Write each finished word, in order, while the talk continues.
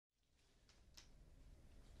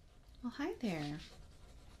Well, hi there.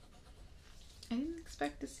 I didn't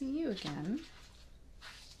expect to see you again.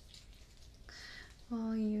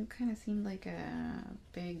 Well, you kind of seemed like a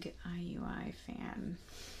big IUI fan.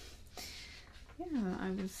 Yeah, I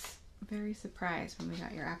was very surprised when we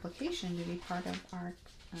got your application to be part of our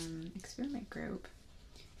experiment group.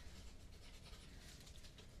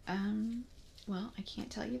 Well, I can't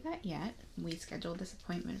tell you that yet. We scheduled this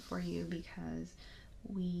appointment for you because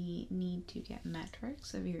we need to get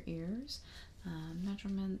metrics of your ears,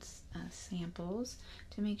 measurements, samples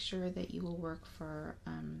to make sure that you will work for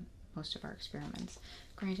most of our experiments.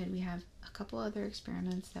 Granted, we have a couple other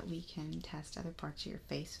experiments that we can test other parts of your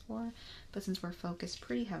face for, but since we're focused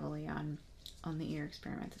pretty heavily on the ear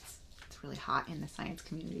experiments, it's really hot in the science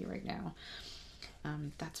community right now.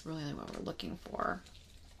 That's really what we're looking for.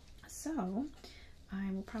 So I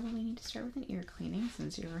will probably need to start with an ear cleaning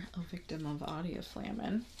since you're a victim of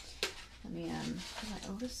audioflammon. Let me put my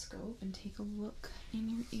otoscope and take a look in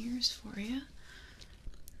your ears for you.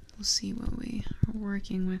 We'll see what we are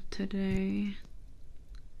working with today.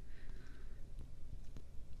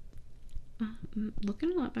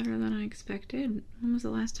 Looking a lot better than I expected. When was the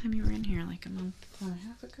last time you were in here? Like a month and a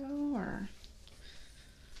half ago, or?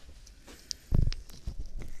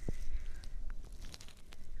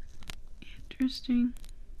 Interesting.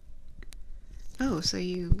 Oh, so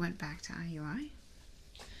you went back to IUI?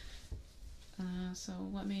 So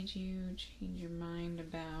what made you change your mind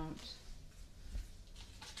about...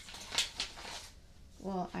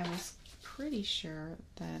 Well, I was pretty sure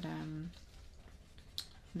that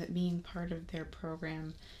that being part of their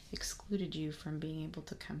program excluded you from being able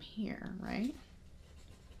to come here, right?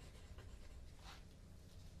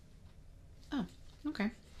 Oh,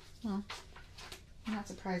 okay. Well, I'm not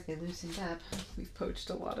surprised they loosened up. We've poached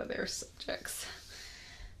a lot of their subjects.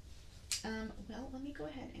 Well, let me go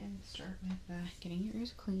ahead and start with getting your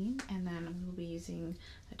ears clean, and then we'll be using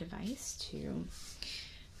a device to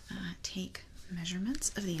take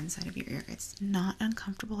measurements of the inside of your ear. It's not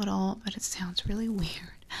uncomfortable at all, but it sounds really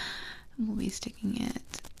weird. We'll be sticking it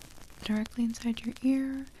directly inside your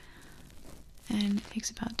ear, and it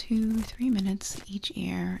takes about 2-3 minutes each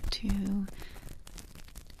ear to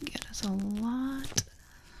get us a lot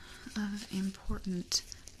of important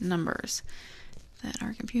numbers that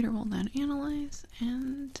our computer will then analyze,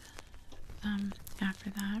 and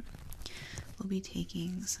after that we'll be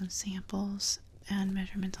taking some samples and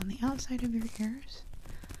measurements on the outside of your ears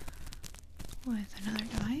with another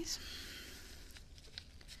device.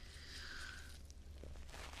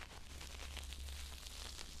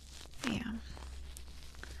 Yeah.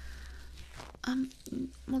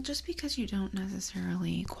 Well, just because you don't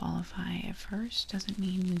necessarily qualify at first doesn't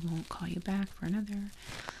mean we won't call you back for another.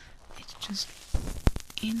 It's just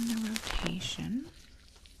in the rotation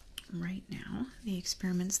right now, the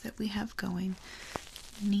experiments that we have going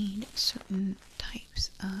need certain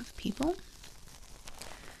types of people.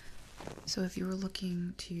 So if you were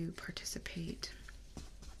looking to participate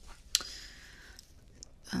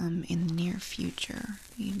in the near future,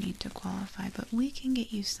 you need to qualify, but we can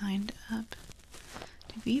get you signed up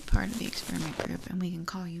to be part of the experiment group, and we can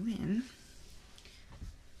call you in.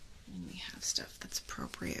 And we have stuff that's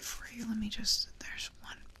appropriate for you. Let me just, there's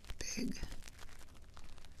one big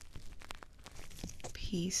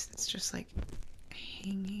piece that's just like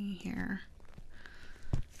hanging here.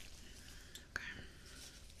 Okay.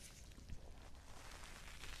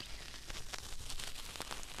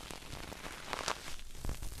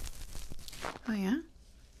 Oh yeah?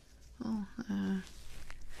 Oh,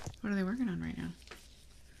 what are they working on right now?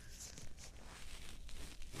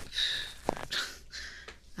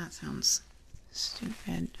 That sounds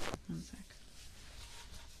stupid. One sec.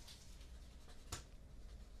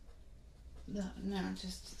 No,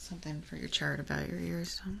 just something for your chart about your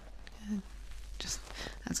ears. Just,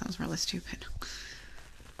 that sounds really stupid.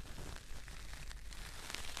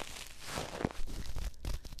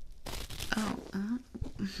 Oh,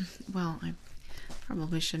 well, I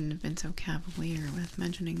probably shouldn't have been so cavalier with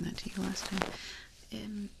mentioning that to you last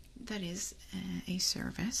time. That is a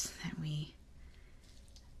service that we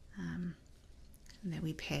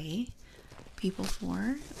pay people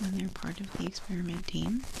for when they're part of the experiment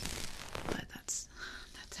team, but that's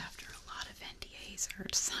after a lot of NDAs are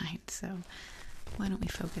signed, so why don't we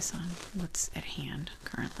focus on what's at hand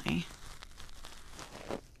currently.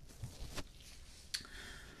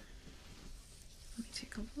 Let me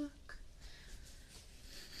take a look.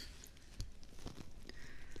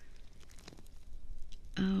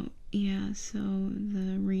 Oh yeah, so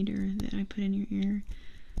the reader that I put in your ear,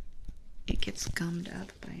 it gets gummed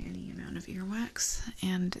up by any amount of earwax,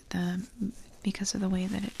 and because of the way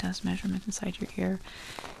that it does measurements inside your ear,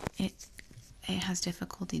 it has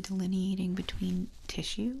difficulty delineating between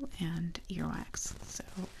tissue and earwax. So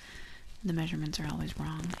the measurements are always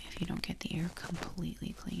wrong if you don't get the ear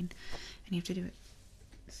completely clean, and you have to do it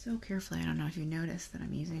so carefully. I don't know if you noticed that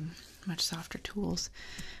I'm using much softer tools,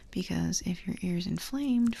 because if your ear is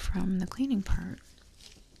inflamed from the cleaning part,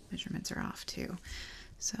 measurements are off too.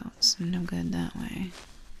 So it's no good that way.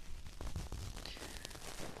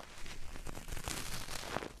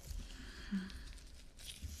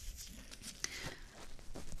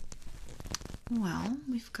 Well,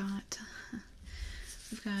 we've got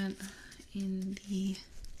in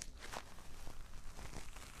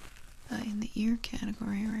the ear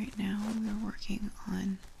category right now, we're working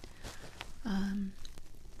on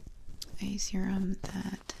a serum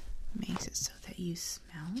that makes it so that you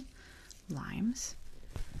smell limes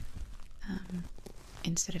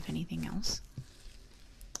instead of anything else.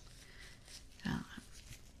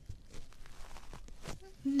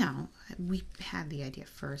 No, we had the idea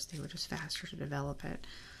first. They were just faster to develop it.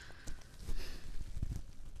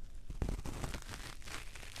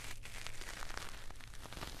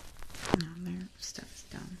 No, their stuff is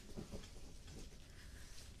done.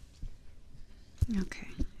 Okay,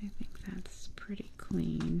 I think that's pretty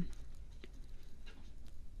clean.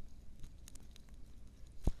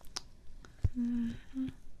 A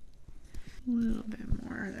little bit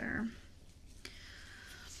more there.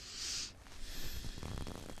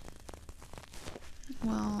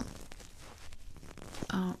 Well,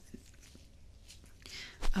 oh,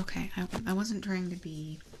 okay, I wasn't trying to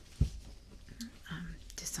be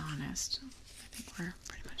dishonest. I think we're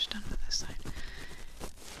pretty much done with this side.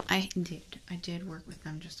 I did work with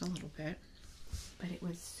them just a little bit, but it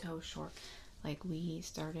was so short. Like, we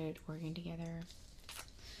started working together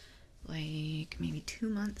like maybe 2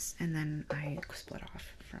 months, and then I split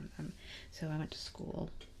off from them. So I went to school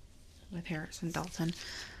with Harris and Dalton,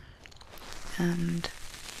 and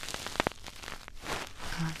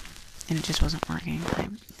it just wasn't working.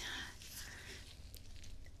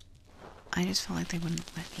 I just felt like they wouldn't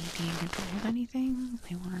let me be in control of anything.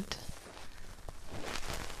 They weren't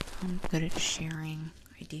good at sharing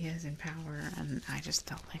ideas and power, and I just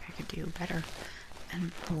felt like I could do better.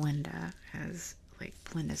 And Belinda's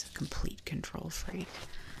a complete control freak.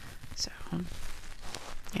 So,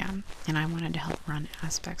 yeah. And I wanted to help run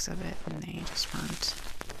aspects of it, and they just weren't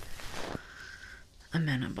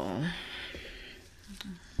amenable.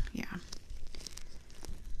 Yeah.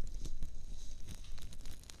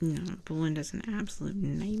 No, Belinda's an absolute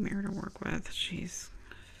nightmare to work with.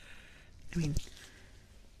 We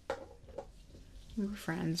were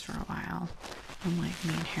friends for a while. Unlike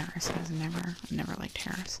me and Harris, I never liked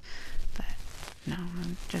Harris. But no,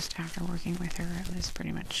 just after working with her, it was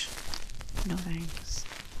pretty much no thanks.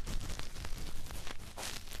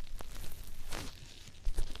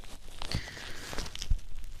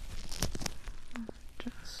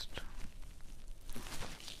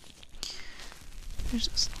 There's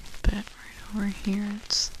this little bit right over here.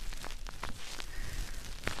 It's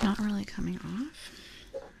not really coming off.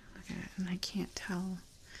 Look at it, and I can't tell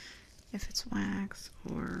if it's wax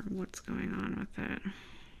or what's going on with it.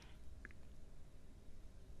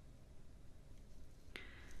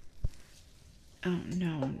 Oh,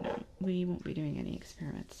 no, we won't be doing any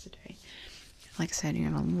experiments today. Like I said, you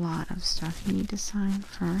have a lot of stuff you need to sign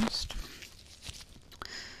first.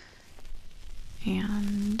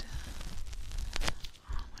 And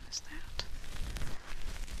what is that?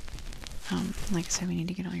 Like I said, we need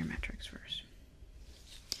to get all your metrics first.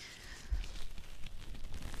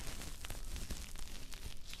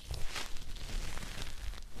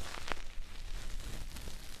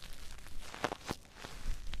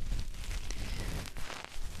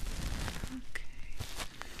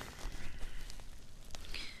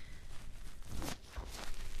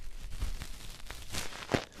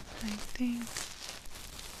 I think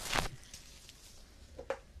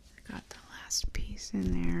I got the last piece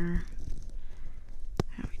in there.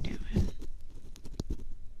 How we doing?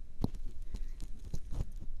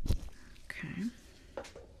 Okay.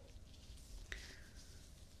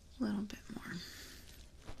 A little bit more.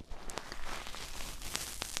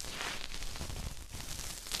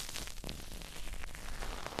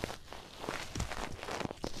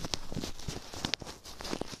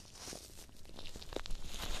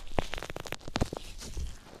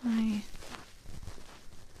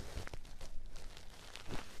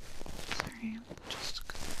 Sorry, I'm just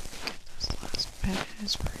gonna get this last bit. It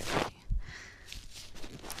is pretty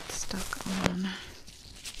stuck on.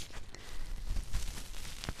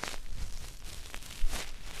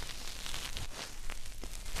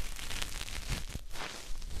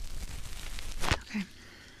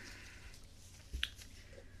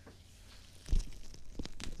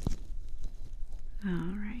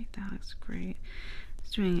 That's great. I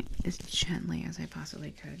was doing it as gently as I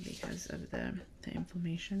possibly could because of the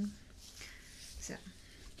inflammation. So,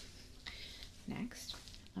 next,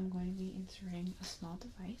 I'm going to be inserting a small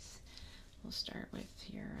device. We'll start with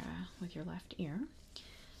your left ear.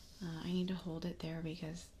 I need to hold it there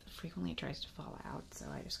because frequently it tries to fall out, so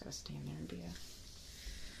I just gotta stand there and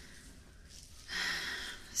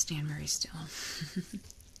stand very still.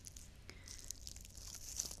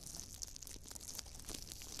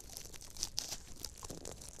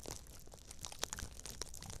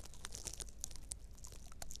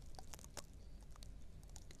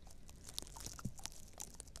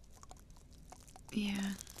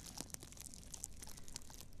 Yeah.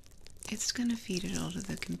 It's gonna feed it all to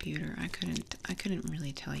the computer. I couldn't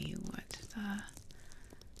really tell you what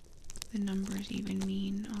the numbers even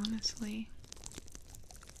mean, honestly.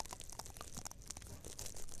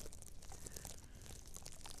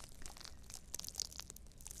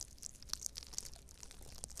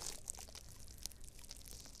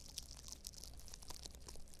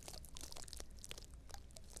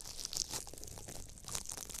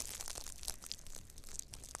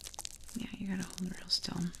 Yeah, you gotta hold real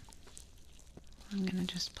still. I'm gonna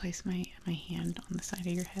just place my hand on the side of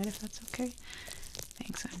your head if that's okay.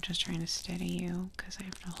 Thanks, I'm just trying to steady you because I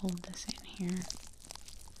have to hold this in here.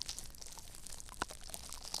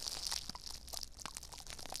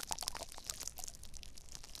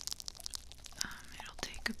 It'll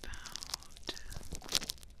take about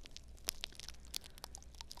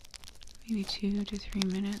maybe 2 to 3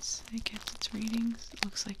 minutes to get its readings. It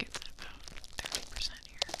looks like it's at about 30%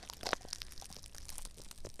 here.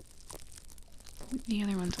 The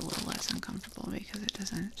other one's a little less uncomfortable because it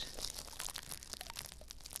doesn't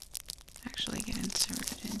actually get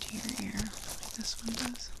inserted into your ear like this one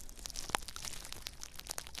does.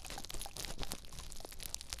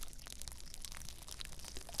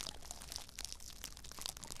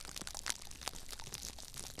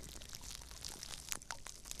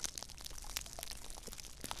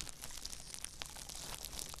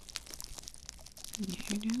 Yeah,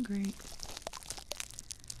 you're doing great.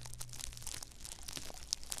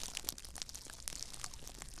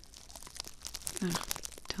 Oh,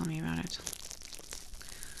 tell me about it.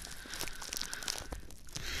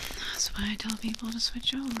 That's why I tell people to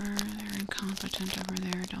switch over. They're incompetent over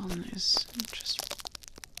there. Dalton is just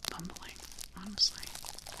bumbling, honestly.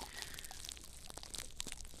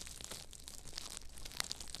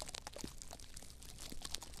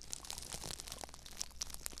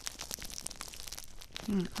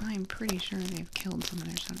 I'm pretty sure they've killed some of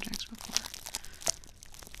their subjects before.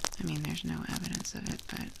 I mean, there's no evidence of it,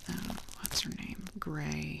 but what's her name?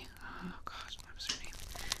 Gray. Oh gosh, what was her name?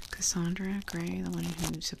 Cassandra Gray, the one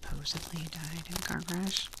who supposedly died in a car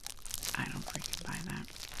crash. I don't freaking buy that.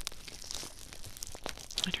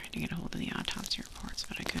 I tried to get a hold of the autopsy reports,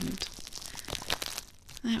 but I couldn't.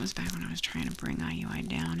 That was back when I was trying to bring IUI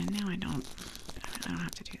down, and now I don't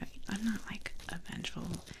have to do that. I'm not like a vengeful,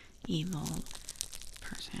 evil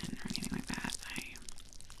person or anything like that.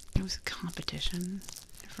 It was a competition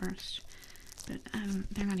at first, but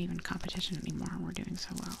they're not even competition anymore. We're doing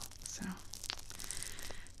so well, so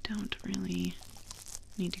don't really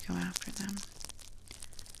need to go after them.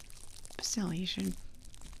 But still, you should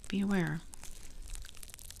be aware.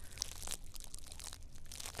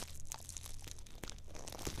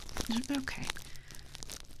 Okay.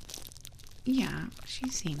 Yeah, she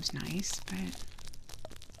seems nice, but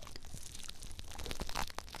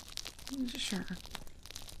sure.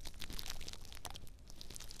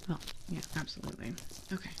 Well, yeah, absolutely.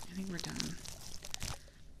 Okay, I think we're done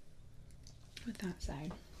with that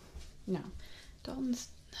side. No, Dalton's,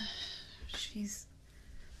 she's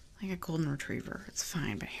like a golden retriever. It's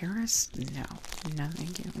fine, but Harris, no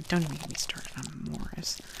thank you. Don't even get me started on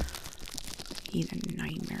Morris. He's a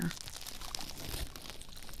nightmare.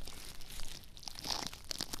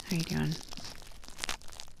 How you doing?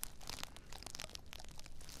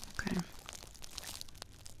 Okay.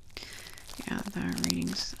 Yeah, the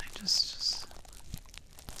readings, I just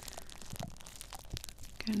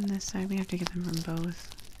getting this side. We have to get them from both.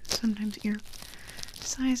 Sometimes ear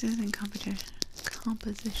sizes and compositions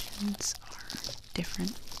are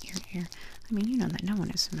different ear to ear. I mean, you know that no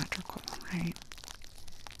one is symmetrical, right?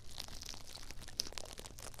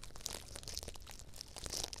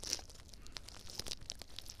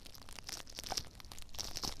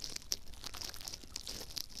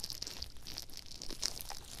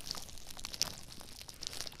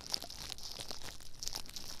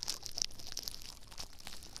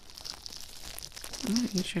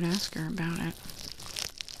 You should ask her about it.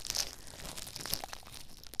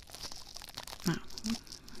 Oh,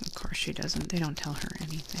 of course she doesn't. They don't tell her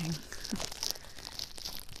anything.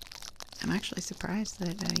 I'm actually surprised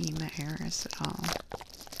that you met Harris at all.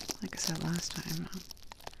 Like I said last time,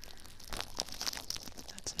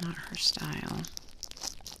 that's not her style.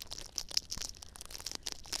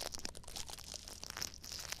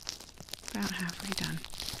 About halfway done.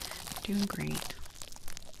 Doing great.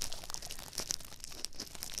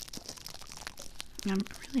 I'm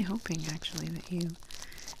really hoping actually that you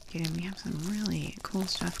get in. We have some really cool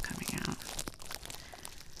stuff coming out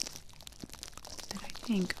that I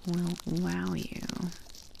think will wow you.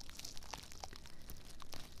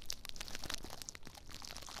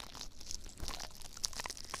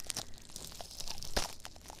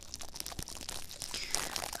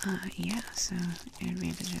 Yeah, so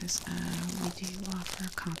advantages. We do offer a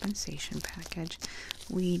compensation package.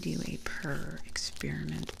 We do a per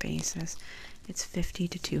experiment basis. It's 50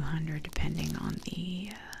 to 200 depending on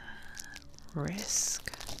the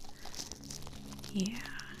risk. Yeah,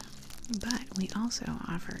 but we also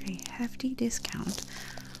offer a hefty discount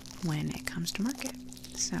when it comes to market.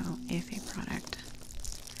 So if a product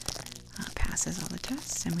passes all the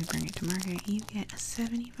tests and we bring it to market, you get a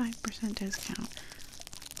 75% discount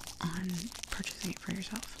on purchasing it for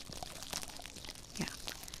yourself. Yeah,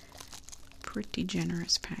 pretty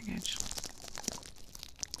generous package.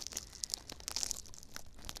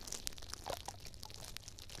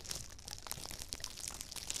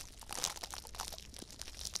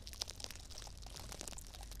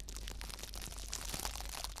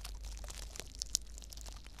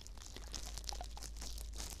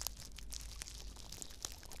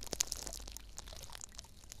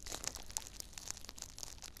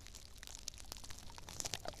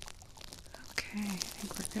 Okay, I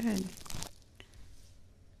think we're good.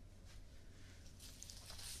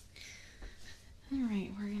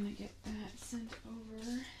 Alright, we're gonna get that sent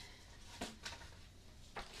over.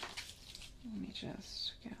 Let me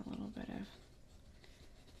just get a little bit of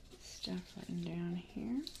stuff written down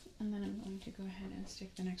here. And then I'm going to go ahead and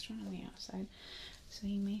stick the next one on the outside. So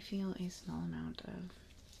you may feel a small amount of,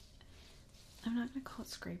 I'm not going to call it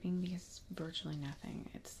scraping because it's virtually nothing.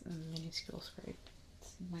 It's a minuscule scrape.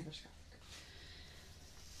 It's microscopic.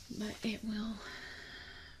 But it will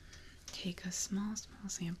take a small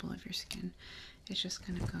sample of your skin. It's just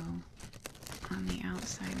going to go on the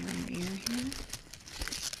outside of your ear here.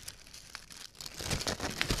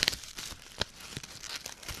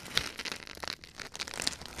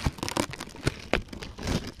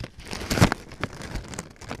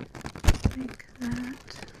 Like that.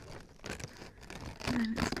 And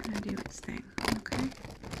then it's going to do its thing, okay?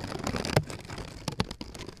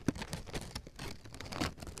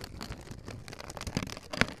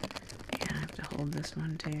 Hold this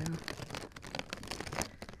one too.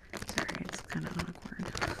 Sorry, it's kind of awkward.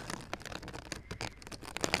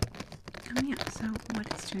 Yeah, so what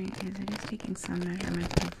it's doing is it is taking some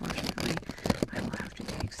measurements. Unfortunately, I will have to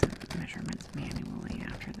take some measurements manually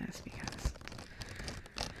after this because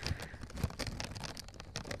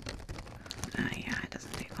yeah, it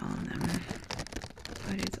doesn't take all of them.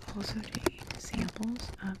 But it's also taking samples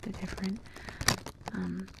of the different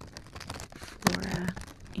flora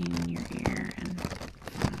in your ear and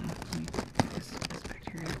this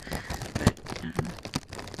bacteria, but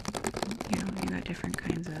you know, you got different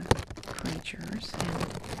kinds of creatures and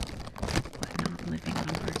whatnot living on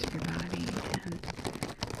parts of your body, and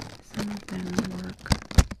some of them work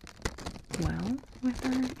well with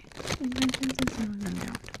our inventions and some of them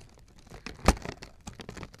don't.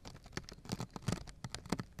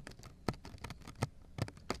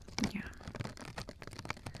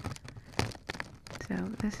 So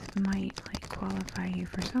this might qualify you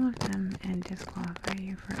for some of them and disqualify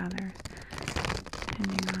you for others,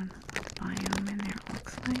 depending on what the biome in there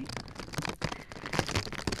looks like.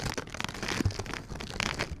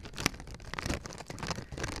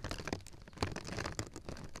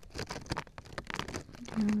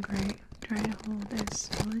 Doing great. Try to hold as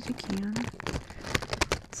still as you can.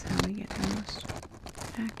 That's how we get the most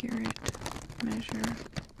accurate measure.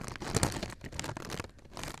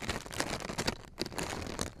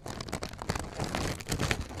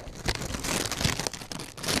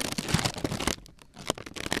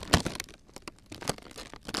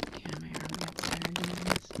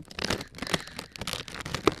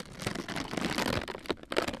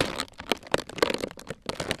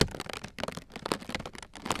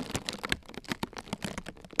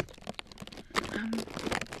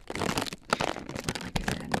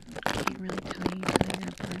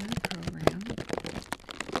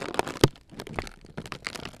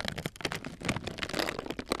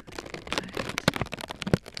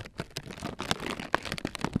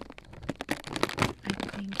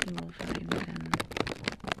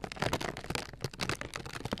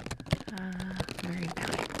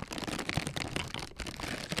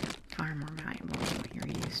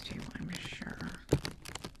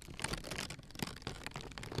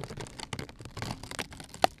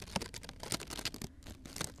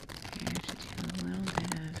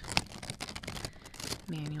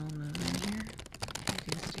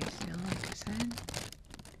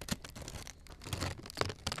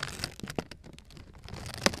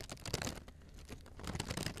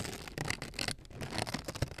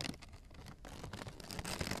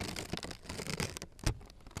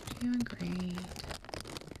 Doing great.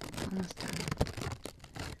 Almost done.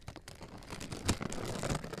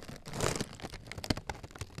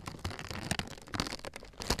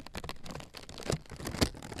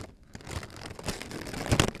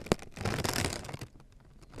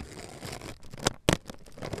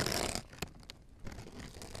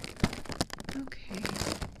 Okay.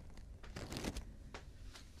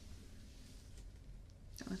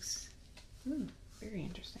 That looks very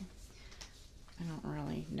interesting. I don't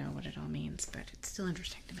really know what it all means, but it's still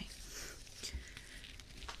interesting to me.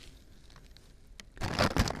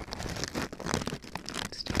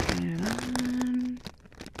 Sticking it on.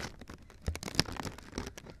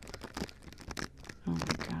 Oh my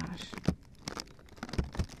gosh.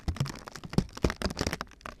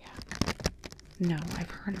 Yeah. No, I've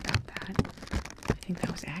heard about that. I think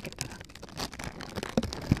that was Agatha.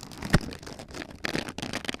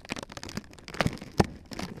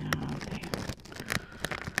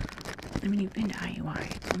 I mean, you've been to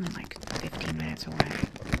IAI. It's only like 15 minutes away.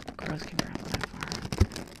 Girls can travel that far.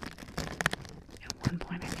 At one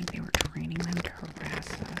point, I think they were training them to harass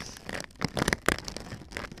us.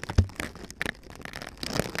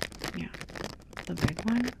 Yeah. The big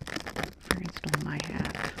one freaking stole my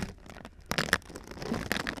hat.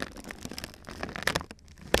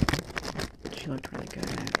 She looked really good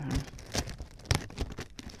at it, though.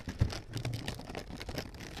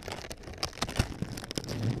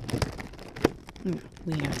 No,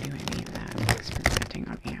 we don't do any of that experimenting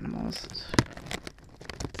on animals.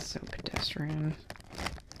 It's so pedestrian.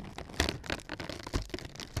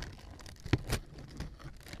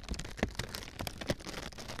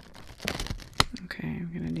 Okay,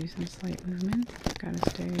 I'm gonna do some slight movement. Gotta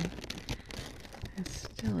stay as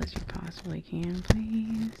still as you possibly can,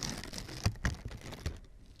 please.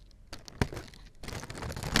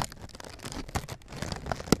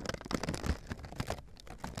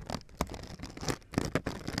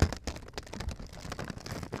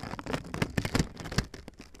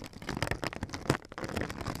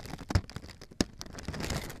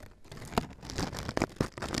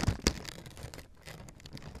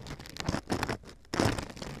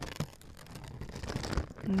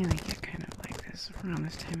 I'm gonna get kind of like this around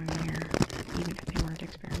this time of year, even if they weren't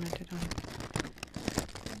experimented on.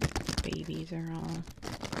 Babies are all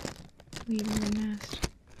leaving the nest,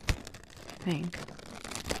 I think.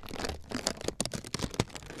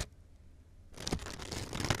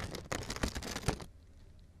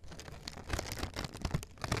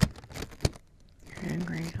 You're doing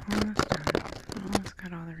great. Almost done. Almost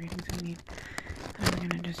got all the readings I need. I'm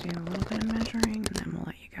gonna just do a little bit of measuring and then we'll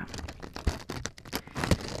let you go.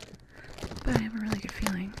 But I have a really good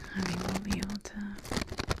feeling. I mean, we'll be able to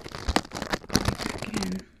check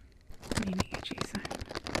in. Maybe get you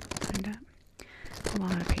signed up. A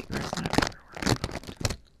lot of paper, a lot of paperwork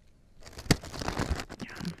involved.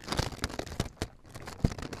 Yeah.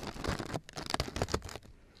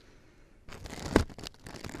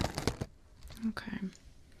 Okay.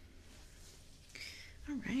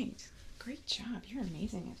 All right. Great job. You're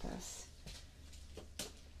amazing at this.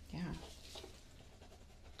 Yeah.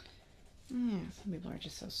 Yeah, some people are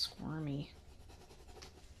just so squirmy.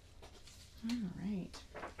 Alright.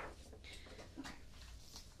 Okay.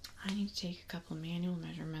 I need to take a couple manual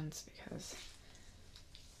measurements because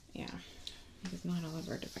not all of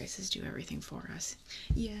our devices do everything for us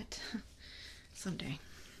yet. Someday.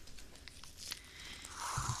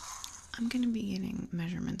 I'm going to be getting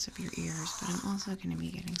measurements of your ears, but I'm also going to be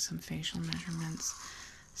getting some facial measurements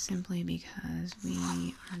simply because we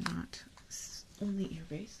are not only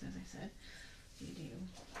ear-based, as I said. We do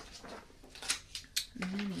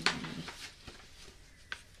many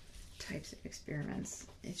types of experiments.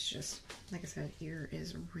 It's just, like I said, ear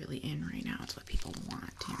is really in right now. It's what people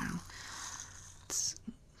want, you know. It's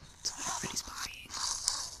what everybody's buying.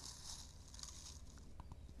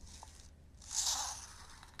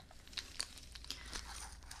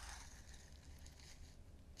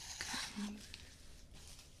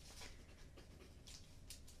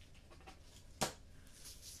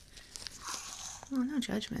 Well, no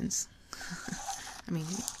judgments. I mean,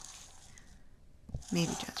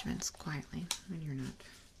 maybe judgments quietly when you're not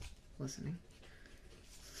listening.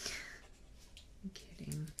 I'm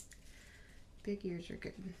kidding. Big ears are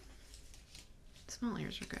good. Small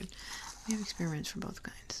ears are good. We have experiments for both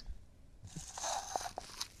kinds.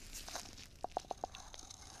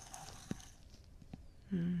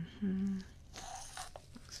 Mm-hmm.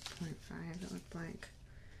 6.5 it looked like.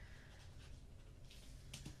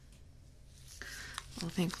 Well,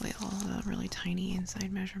 thankfully all the really tiny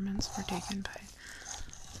inside measurements were taken by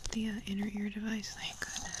the inner ear device. Thank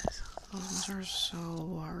goodness. Those ones are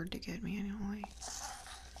so hard to get manually.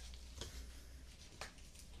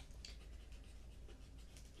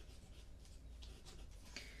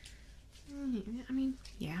 I mean,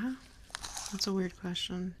 yeah. That's a weird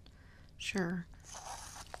question. Sure.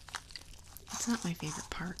 It's not my favorite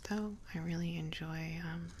part, though. I really enjoy,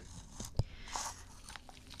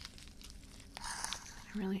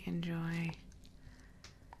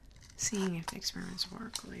 seeing if the experiments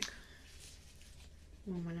work. Like,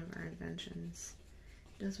 when one of our inventions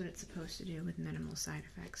does what it's supposed to do with minimal side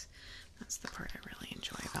effects. That's the part I really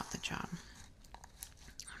enjoy about the job.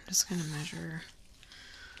 I'm just going to measure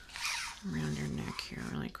around your neck here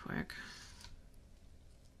really quick.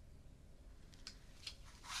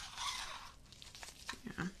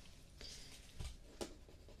 Yeah.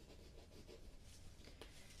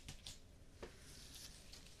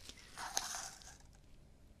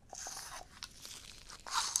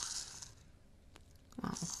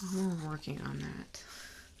 Well, we're working on that.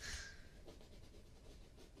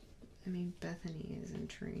 I mean, Bethany is in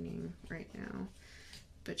training right now,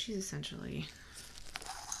 but she's essentially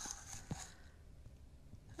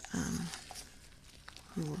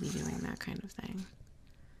who will be doing that kind of thing,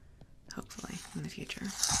 hopefully, in the future.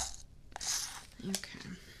 Okay.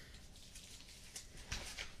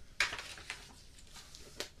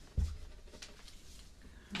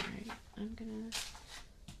 Alright, I'm gonna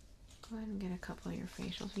go ahead and get a couple of your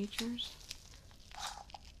facial features.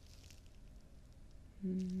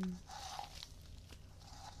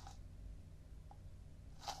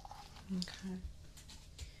 Okay.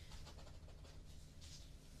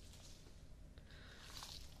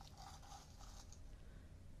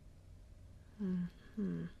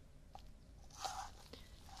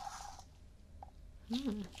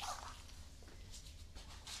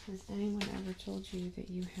 Has anyone ever told you that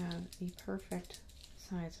you have the perfect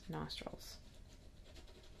size of nostrils?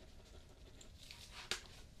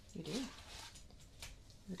 You do?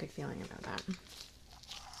 There's a good feeling about that.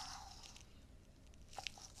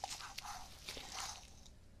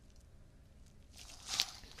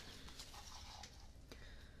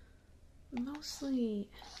 Mostly,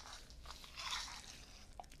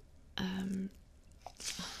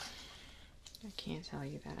 I can't tell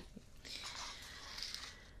you that.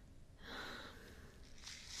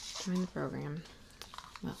 Join the program.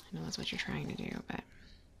 Well, I know that's what you're trying to do, but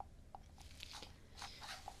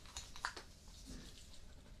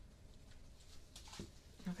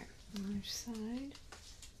okay, other side.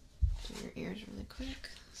 Do your ears really quick.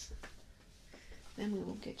 Then we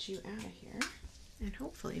will get you out of here and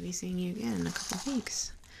hopefully be seeing you again in a couple of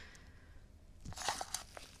weeks.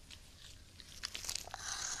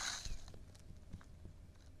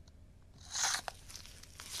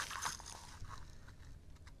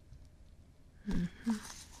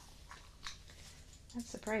 That's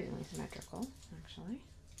surprisingly symmetrical, actually.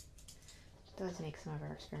 It does make some of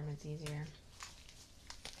our experiments easier.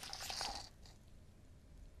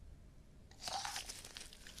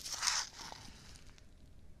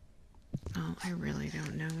 Oh, I really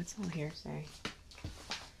don't know. It's all hearsay.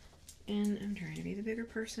 And I'm trying to be the bigger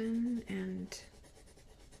person and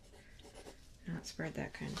not spread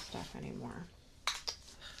that kind of stuff anymore.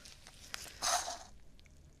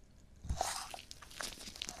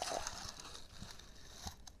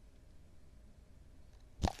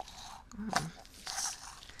 Oh,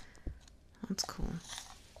 that's cool.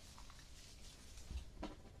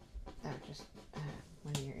 That was just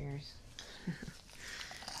one of your ears.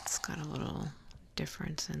 It's got a little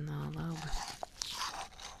difference in the lobe.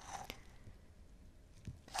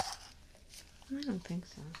 I don't think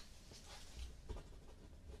so.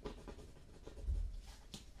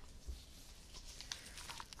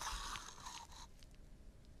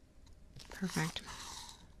 Perfect.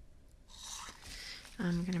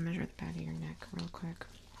 I'm going to measure the back of your neck real quick.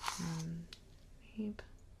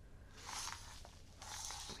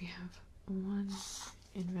 We have one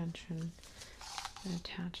invention that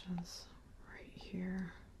attaches right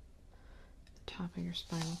here at the top of your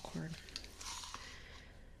spinal cord.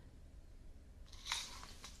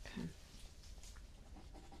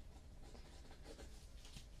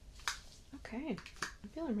 Okay, I'm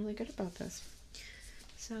feeling really good about this.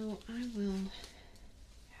 So I will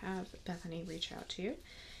have Bethany reach out to you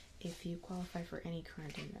if you qualify for any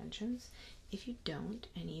current inventions. If you don't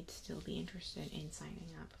and you'd still be interested in signing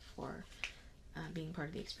up for being part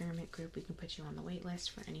of the experiment group, we can put you on the wait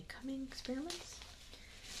list for any coming experiments.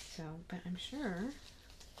 So, but I'm sure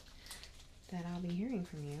that I'll be hearing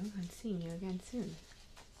from you and seeing you again soon.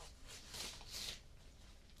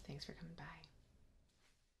 Thanks for coming by.